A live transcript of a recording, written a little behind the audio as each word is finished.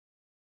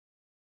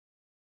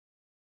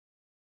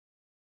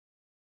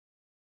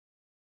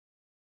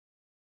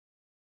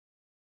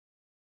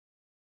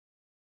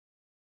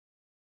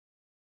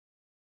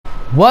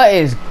What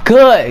is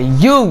good,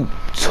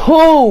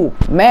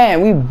 YouTube?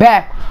 Man, we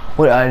back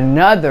with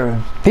another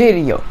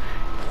video.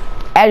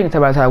 As you can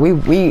tell by the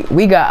title,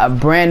 we got a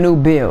brand new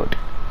build.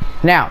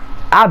 Now,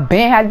 I've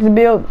been had this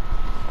build,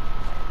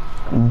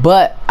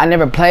 but I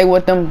never played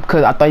with him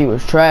because I thought he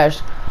was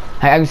trash.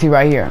 Like I can see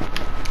right here,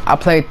 I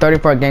played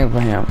 34 games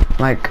with him.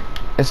 Like,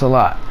 it's a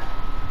lot.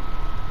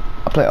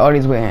 I played all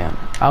these with him.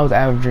 I was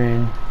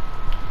averaging.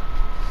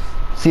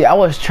 See, I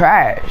was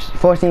trash.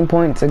 14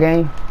 points a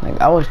game. Like,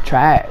 I was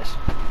trash.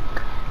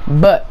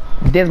 But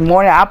this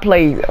morning I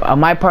played a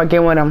my part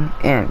game with him,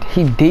 and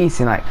he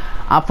decent. Like,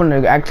 I'm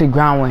finna actually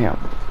grind with him.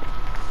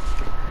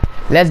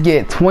 Let's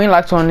get 20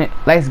 likes on it.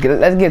 Let's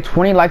get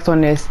 20 likes on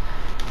this,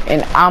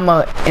 and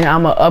I'ma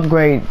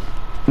upgrade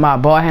my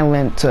ball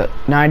handling to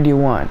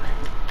 91.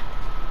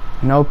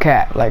 No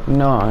cap, like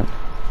none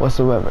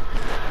whatsoever.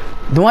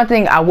 The one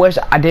thing I wish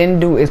I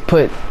didn't do is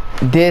put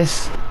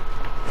this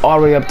all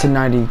the way up to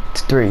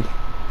 93,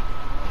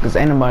 because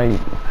ain't nobody.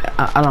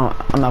 I'm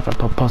not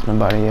gonna post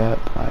nobody up.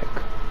 Like,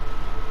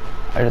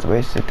 I just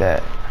wasted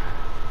that.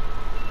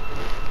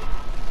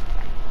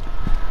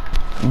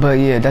 But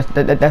yeah, that's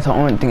the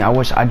only thing I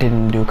wish I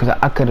didn't do, because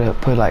I could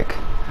have put like,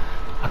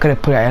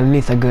 at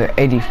least a good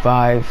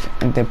 85,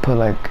 and then put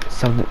like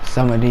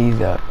some of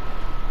these up.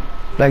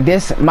 Like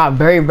this, my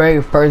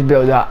very first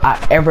build that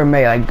I ever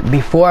made. Like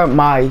before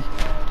my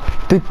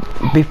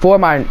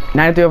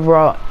 93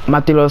 overall,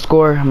 my 3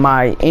 score,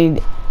 my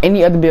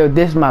any other build,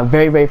 this is my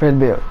very first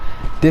build.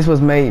 This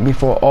was made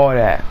before all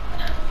that.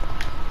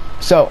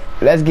 So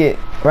let's get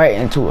right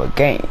into a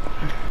game.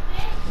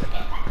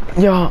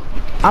 Y'all,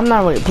 I'm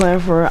not really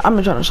playing for it. I'm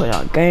just trying to show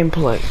y'all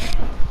gameplay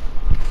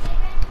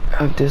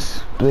of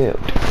this build.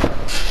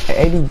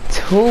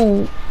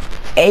 82,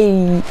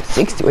 80,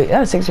 60. Wait,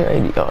 that's 60 or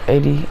 80. Oh,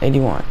 80,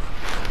 81.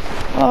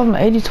 Oh, I'm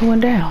 82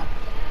 and down.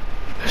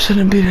 It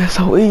shouldn't be that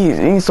so easy. It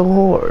ain't so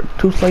hard.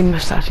 2 slay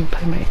massaging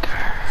playmaker.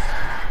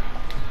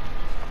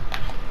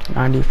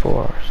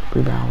 94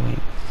 rebound wing.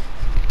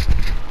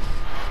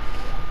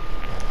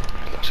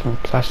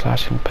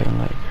 Slashing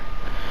playmaker.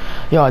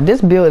 Yo,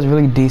 this build is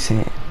really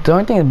decent. The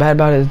only thing that's bad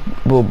about it is,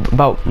 well,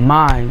 about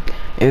mine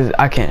is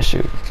I can't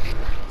shoot.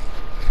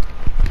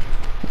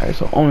 That's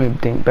the only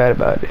thing bad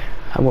about it.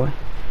 How boy?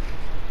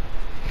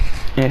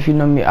 And if you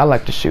know me, I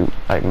like to shoot,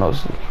 like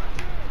mostly.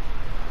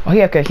 Oh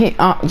yeah, okay.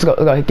 Let's go.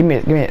 Give me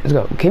it. Let's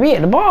go. Give me it,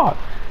 the ball,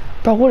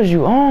 bro. What is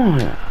you on?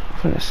 I'm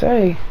finna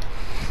say.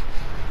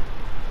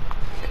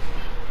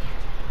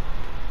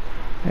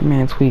 That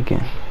man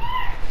tweaking.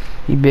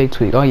 He big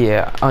tweak. Oh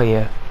yeah.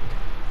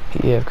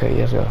 Yeah, okay.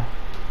 Let's go.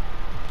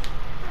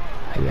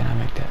 I better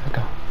make that. Let's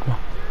go. Come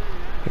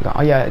on.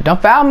 Oh yeah.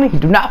 Don't foul me.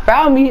 Do not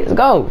foul me. Let's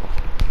go.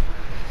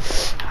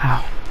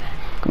 Ow.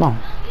 Come on.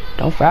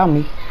 Don't foul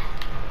me.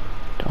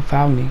 Don't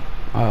foul me.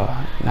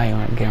 Oh, now you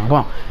want to get on. Come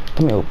on.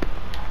 Come here.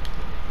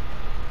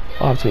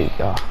 Oh, tweak.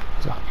 Oh,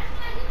 let's go.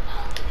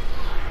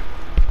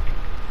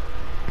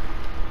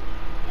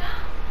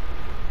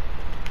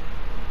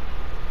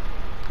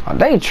 Oh,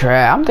 they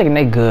trash. I'm thinking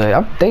they good.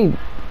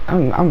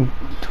 I'm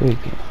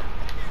tweaking.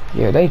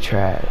 Yeah, they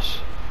trash.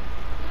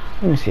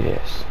 Let me see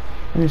this.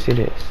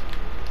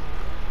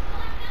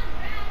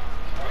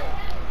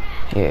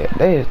 Yeah,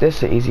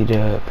 this an easy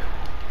dub.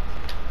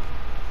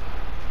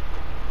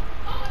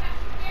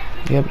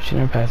 Yep, should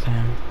never pass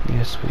him.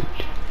 Yeah, sweet.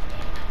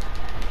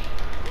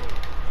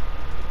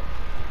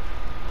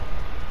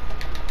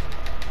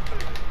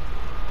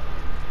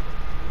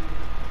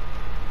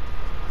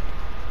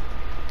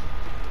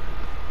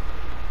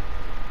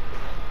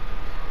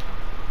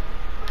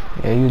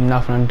 Yeah, you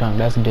nothing undone.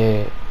 That's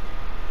dead.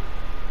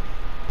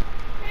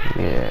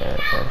 Yeah,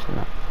 that's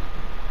not.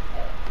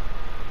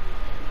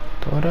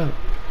 Throw it up.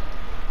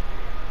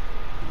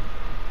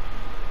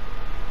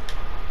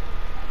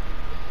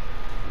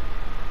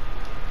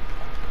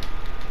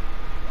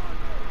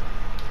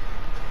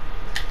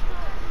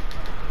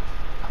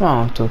 Come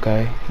on,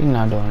 2K. He's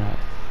not doing that.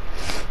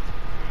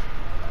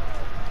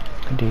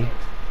 D.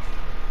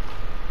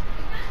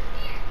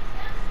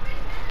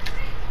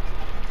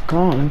 Come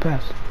on, let me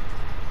pass.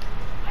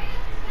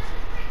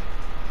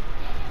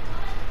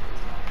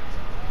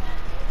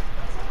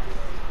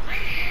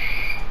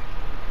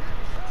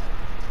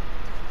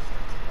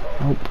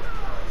 Nope.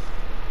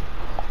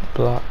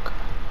 Block.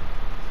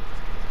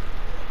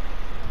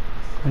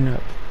 Going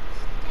up.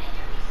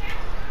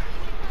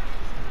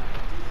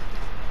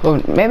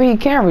 Oh, maybe he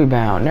can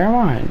rebound. Never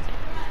mind.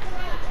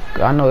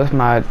 I know if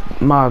my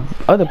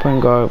other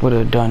point guard would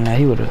have done that,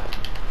 he would have.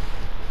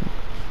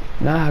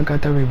 Nah, I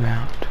got the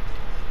rebound.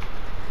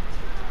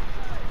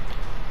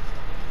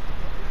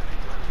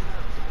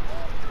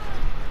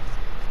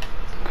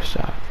 Good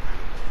shot.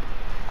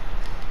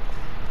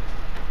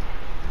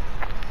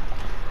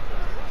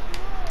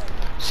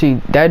 See,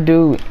 that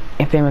dude,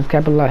 Infamous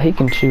Capital, he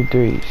can shoot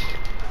threes.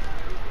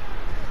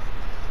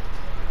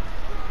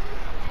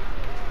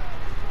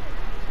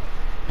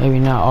 Maybe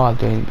not all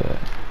threes, but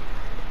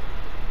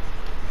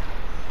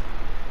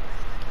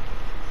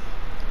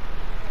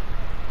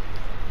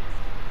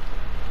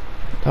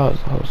that was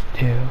the whole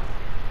deal.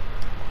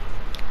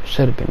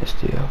 should have been a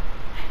steal.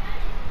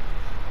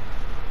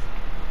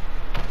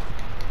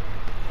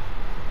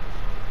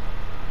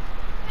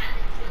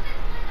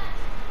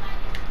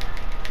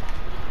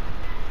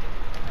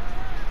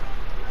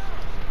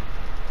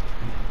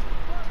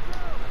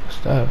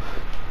 Stuff.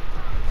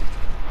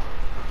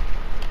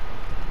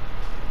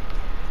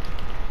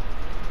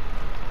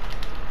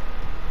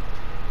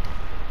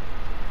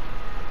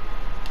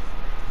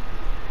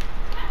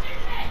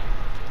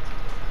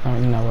 I don't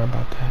even know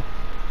about that.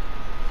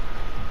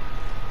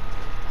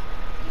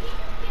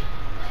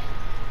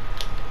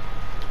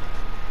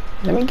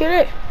 Let me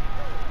get it.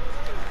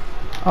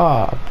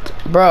 Oh,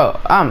 bro,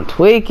 I'm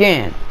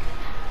tweaking.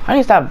 I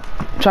need to stop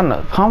trying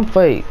to pump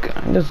fake.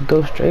 I just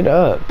go straight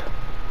up.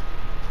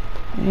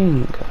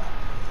 Dang.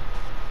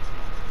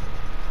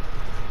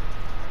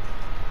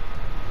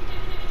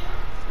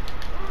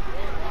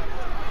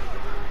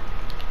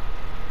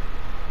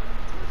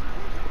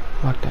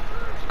 Like that.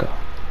 Let's go.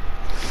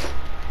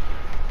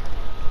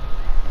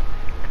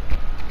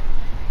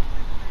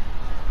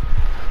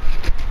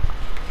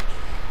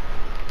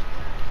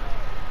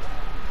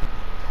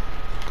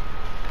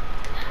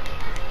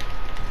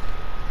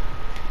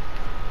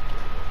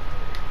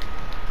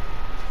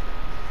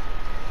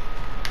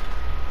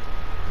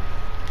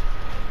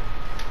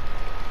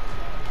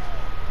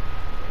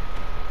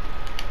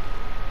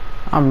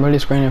 I'm really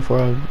screening for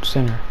a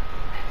center.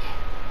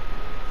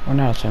 Or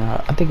not a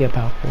center. I think it's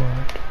power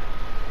forward.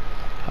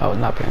 I was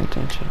not paying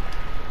attention.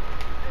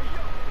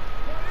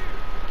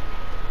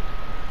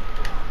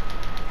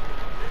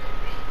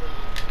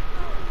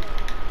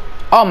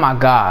 Oh my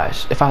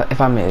gosh! If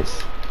I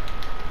miss,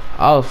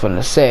 I was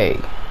finna say.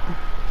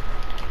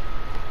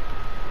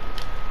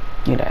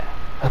 Get that.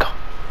 Let's go.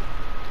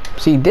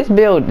 See, this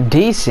build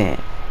decent.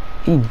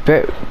 He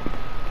very.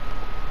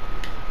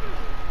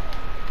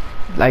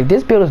 Like,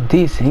 this build is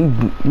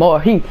decent.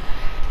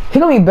 He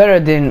gonna be better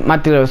than my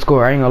 3-level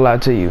score. I ain't gonna lie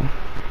to you.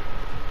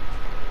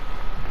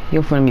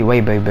 He'll finna be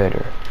way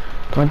better.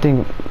 The one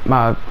thing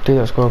my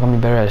 3-level score gonna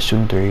be better at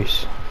shooting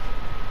threes.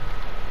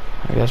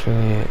 Like, that's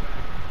really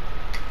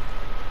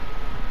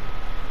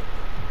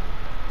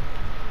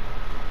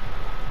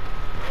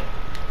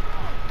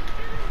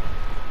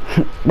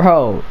it.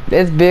 Bro,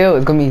 this build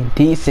is gonna be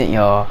decent,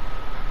 y'all.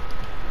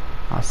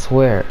 I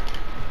swear.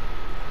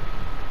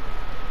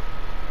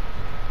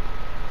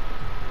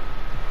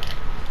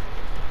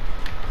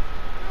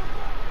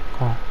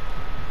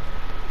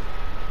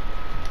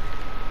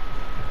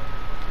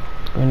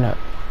 Screen up.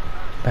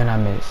 Better not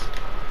miss.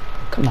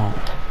 Come on.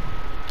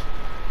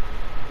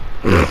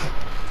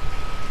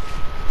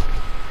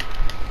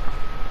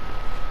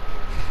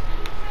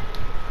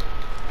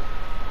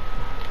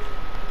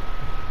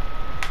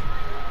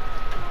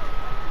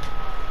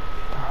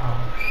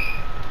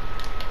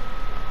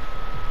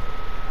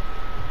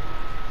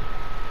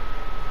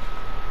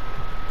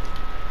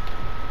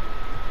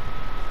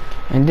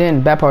 And then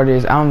the bad part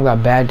is I don't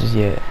got badges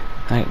yet.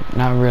 Like,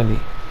 not really.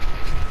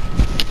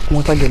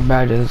 Once I get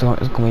badges,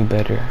 it's gonna be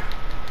better.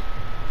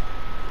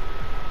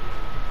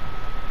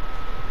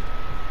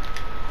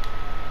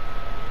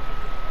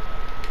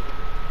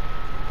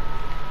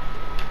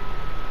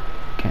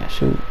 Can't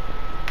shoot.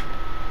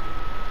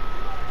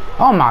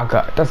 Oh my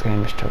god, this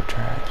game is still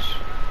trash.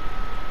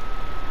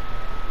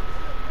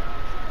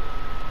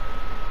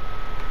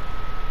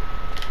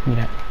 Give me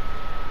that.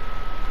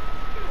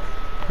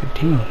 Good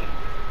team.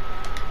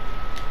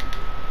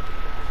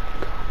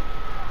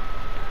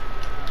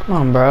 Come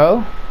on,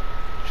 bro.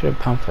 Should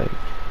have pump fake.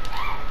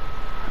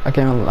 I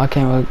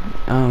can't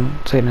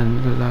say nothing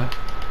because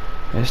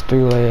it's 3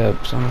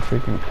 layups on a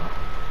freaking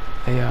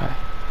AI.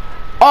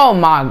 Oh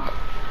my,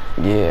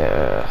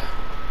 yeah.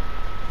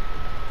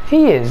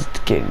 He is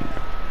getting.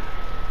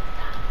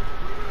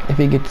 If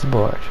he gets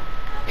bored,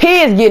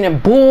 he is getting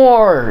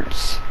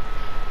boards,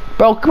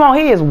 bro. Come on,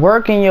 he is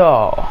working,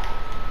 y'all.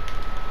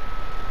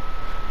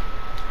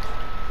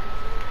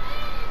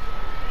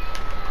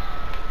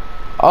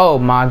 Oh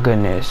my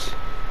goodness.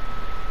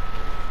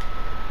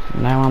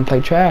 Now I want to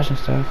play trash and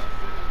stuff.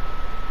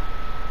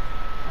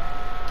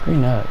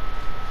 Green up.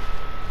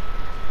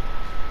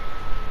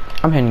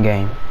 I'm hitting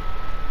game.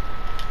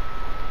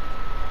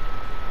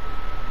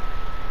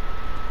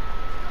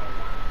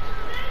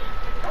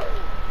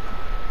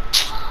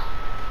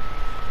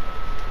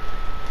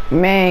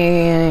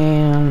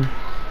 Man.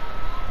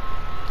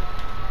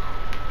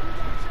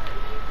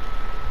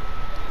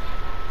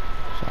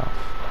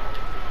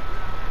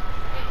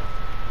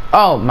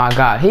 Oh my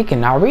god, he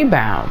cannot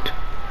rebound.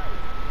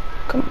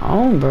 Come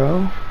on,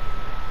 bro.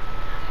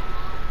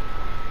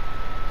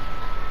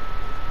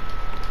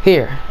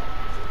 Here.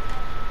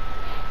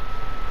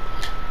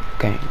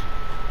 Okay.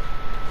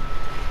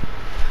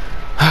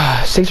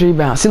 6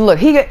 rebounds. See, look,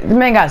 the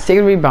man got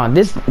 6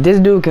 rebounds. This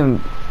dude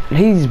can.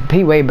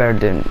 He way better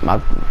than my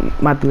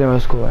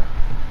 3-level score.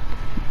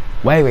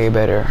 Way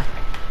better.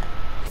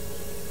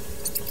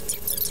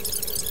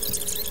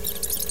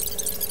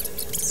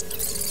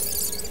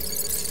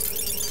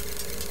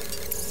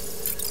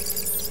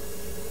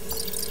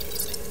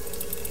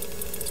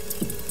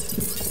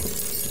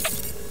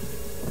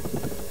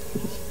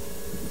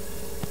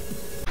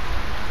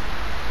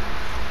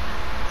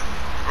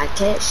 I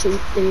can't shoot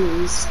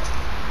threes.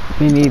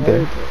 Me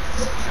neither.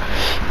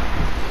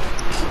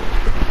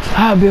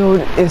 Our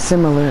build is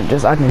similar,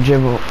 just I can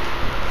dribble.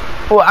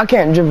 Well, I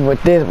can't dribble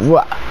with this.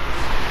 Well,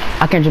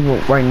 I can't dribble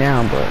right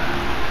now, but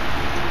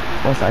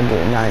once I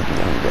get 90, I'm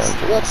gonna be able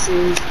to. Let's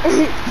see.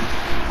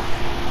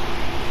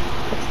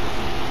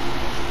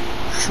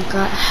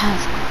 Forgot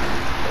half.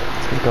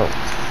 Let's go.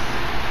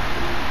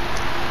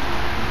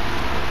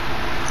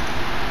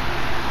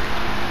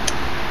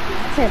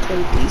 I can't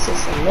play pieces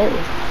for me.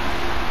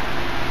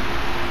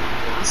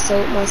 I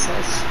sold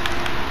myself.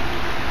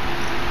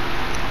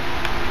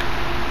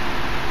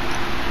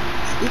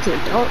 You can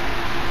dunk.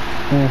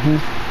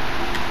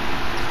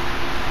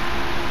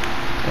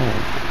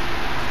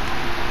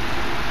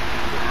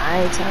 I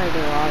ain't trying to do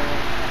all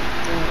that.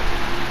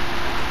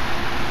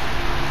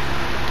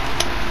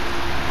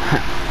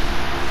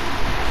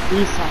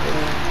 Default,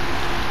 man.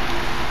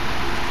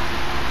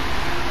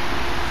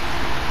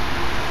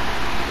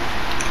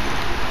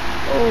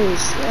 Oh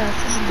shit, I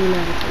just do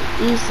not play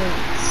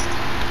defense.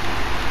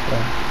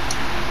 Yeah.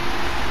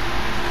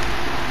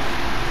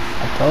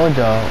 I told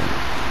y'all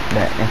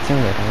that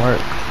intimidate can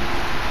work.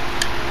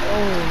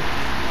 Oh.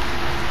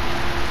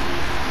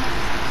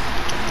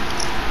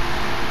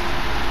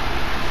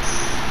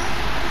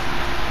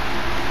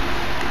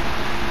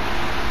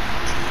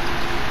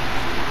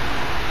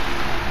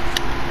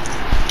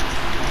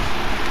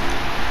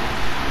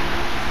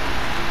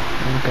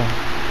 Okay.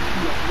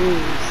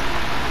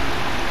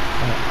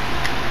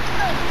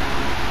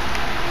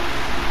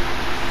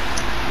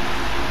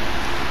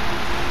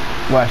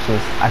 Watch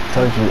this. I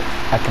told you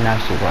I can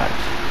actually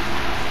watch.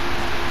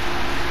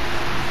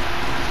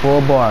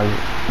 Full bar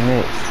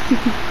mixed.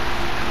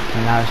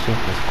 And now shoot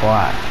the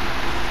squad.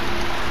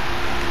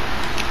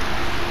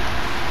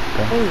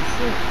 Okay. Oh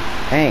shit.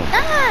 Dang.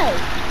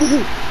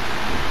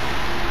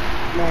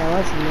 Man,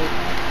 what's me?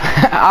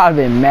 I've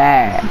been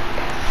mad.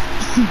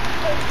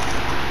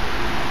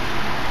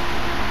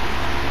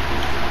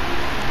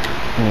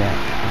 Yeah.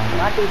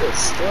 I do this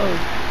still.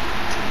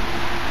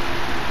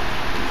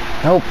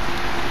 Nope.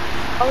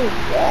 Oh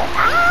yeah.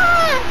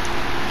 Ah!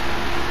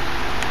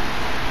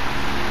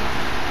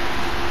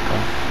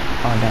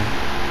 Oh damn.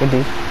 Good D.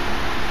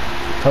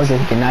 Told you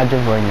he cannot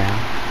dribble right now.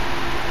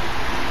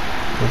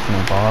 There's no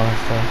ball and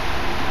stuff.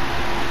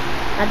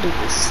 I do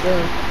this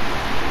still.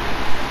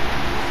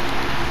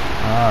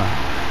 Ah.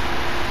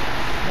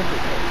 I do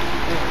that.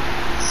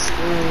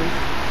 Still.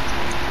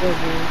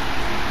 Dribble.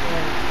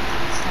 Yeah.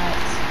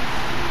 Sights.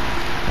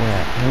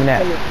 Yeah. Give me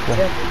that.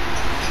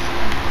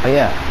 Oh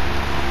yeah.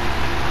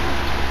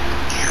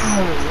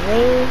 Oh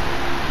man.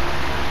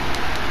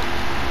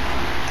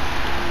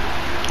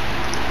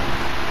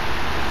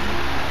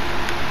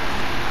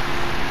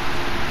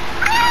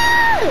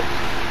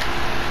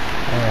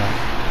 Yeah.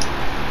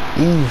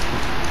 Easy.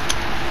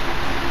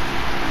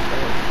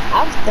 I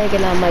was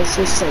thinking I might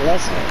switch to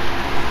left hand.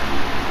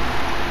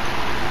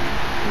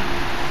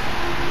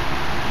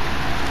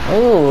 Oh.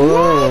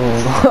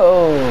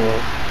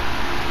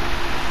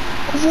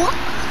 What?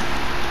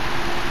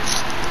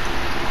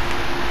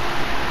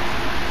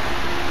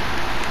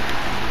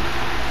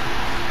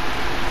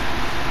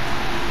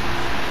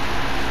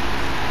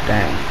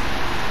 Dang.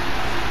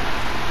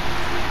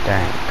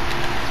 Dang.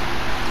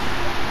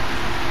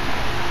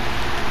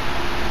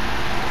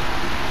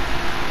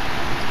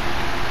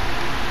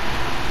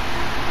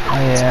 Oh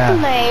yeah.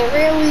 Man,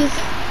 really?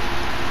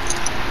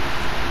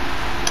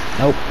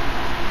 Nope.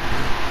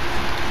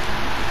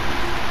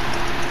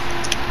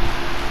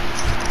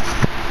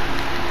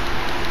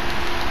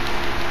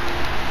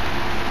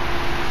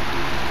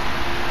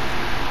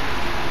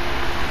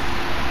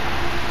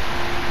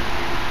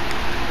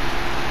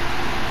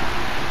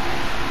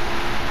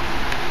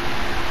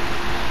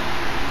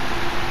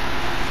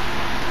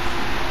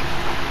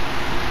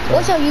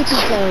 What's your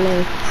YouTube channel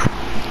name?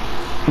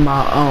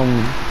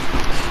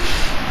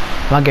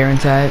 My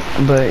guaranteed,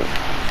 but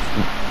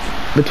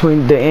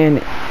between the N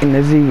and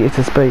the Z, it's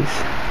a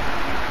space.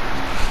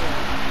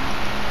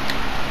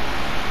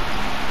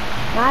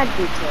 My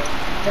detail.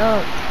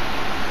 Dunk.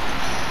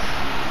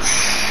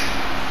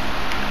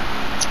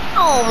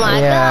 Oh my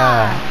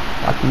god.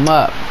 Lock him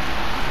up.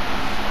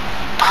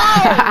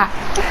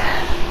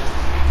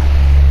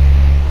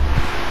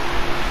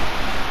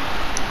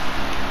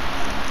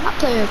 I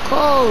play a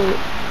cold.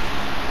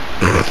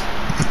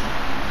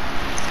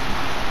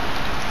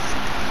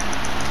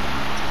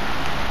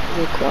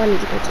 The corner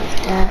to go to his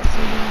dad, so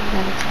you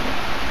gotta try.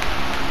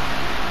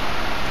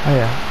 Oh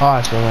yeah. Oh,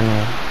 I should win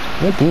there.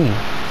 Good D.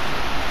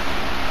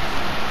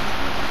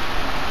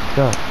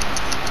 Go.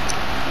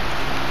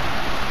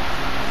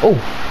 Oh.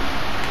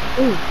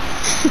 Ooh.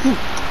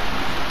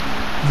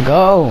 Let's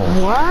go.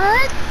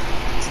 What?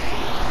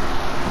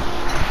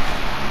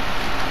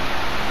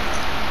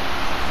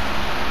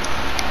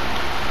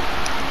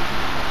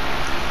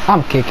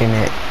 I'm kicking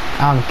it.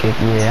 I'm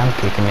kicking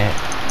it.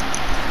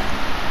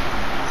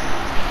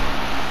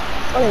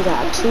 Only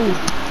got two.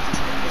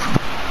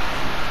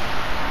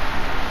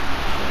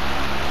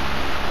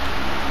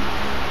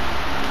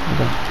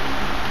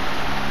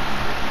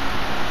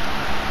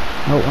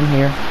 Oh, I'm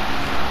here.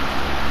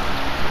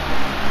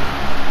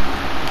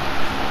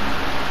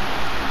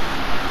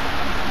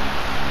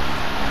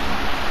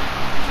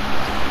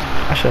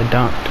 I should have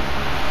dunked.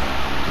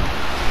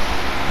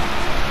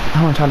 I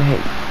want to try to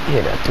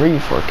hit a 3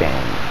 for a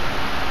game.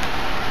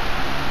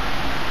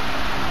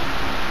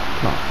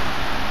 Come on.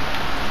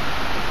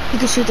 You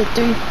can shoot the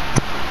 3.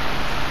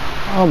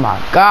 Oh my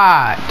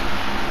God.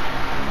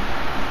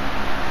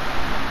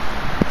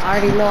 I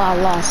already know I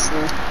lost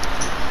it.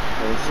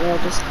 Yeah,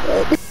 just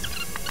good.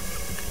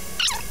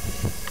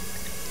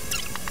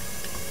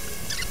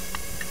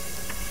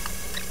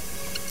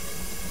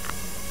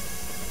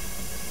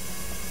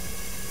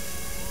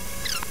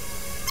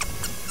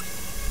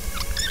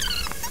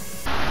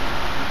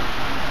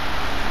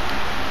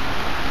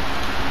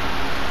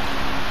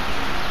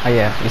 Oh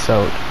yeah, he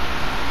sold.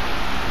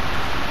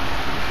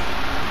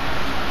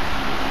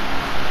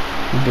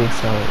 He big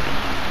sold.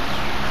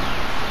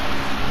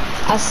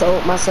 I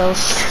sold myself.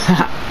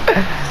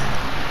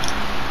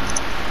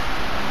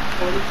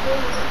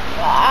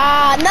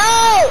 Ah,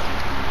 no!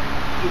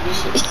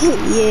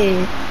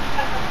 Yeah.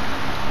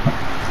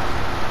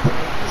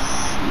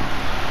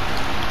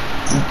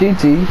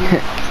 GG.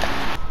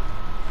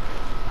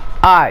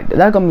 Alright,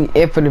 that's gonna be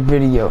it for the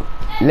video.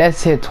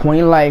 Let's hit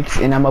 20 likes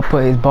and I'm gonna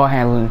put his ball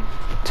handling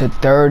to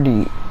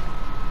 30.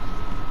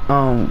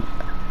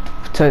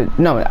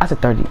 No, I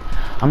said 30.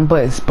 I'm gonna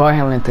put his ball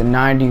handling to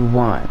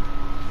 91.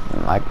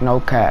 Like, no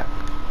cap.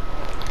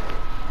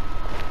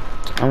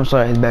 I'm gonna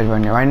start his badge right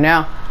now. Right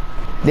now,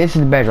 this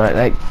is the badge, right?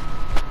 Like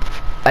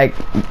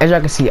as y'all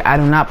can see, I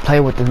do not play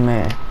with this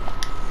man.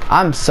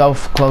 I'm so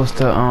close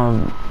to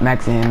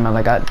maxing him.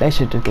 Like, they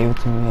should just gave it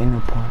to me. Ain't no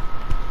point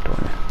doing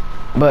that.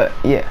 But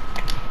yeah,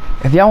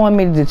 if y'all want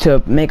me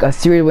to make a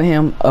series with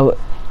him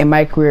in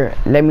my career,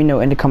 let me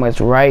know in the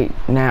comments right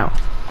now.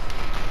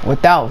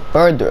 Without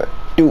further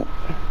ado,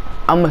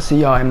 I'm gonna see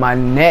y'all in my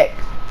next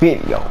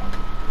video.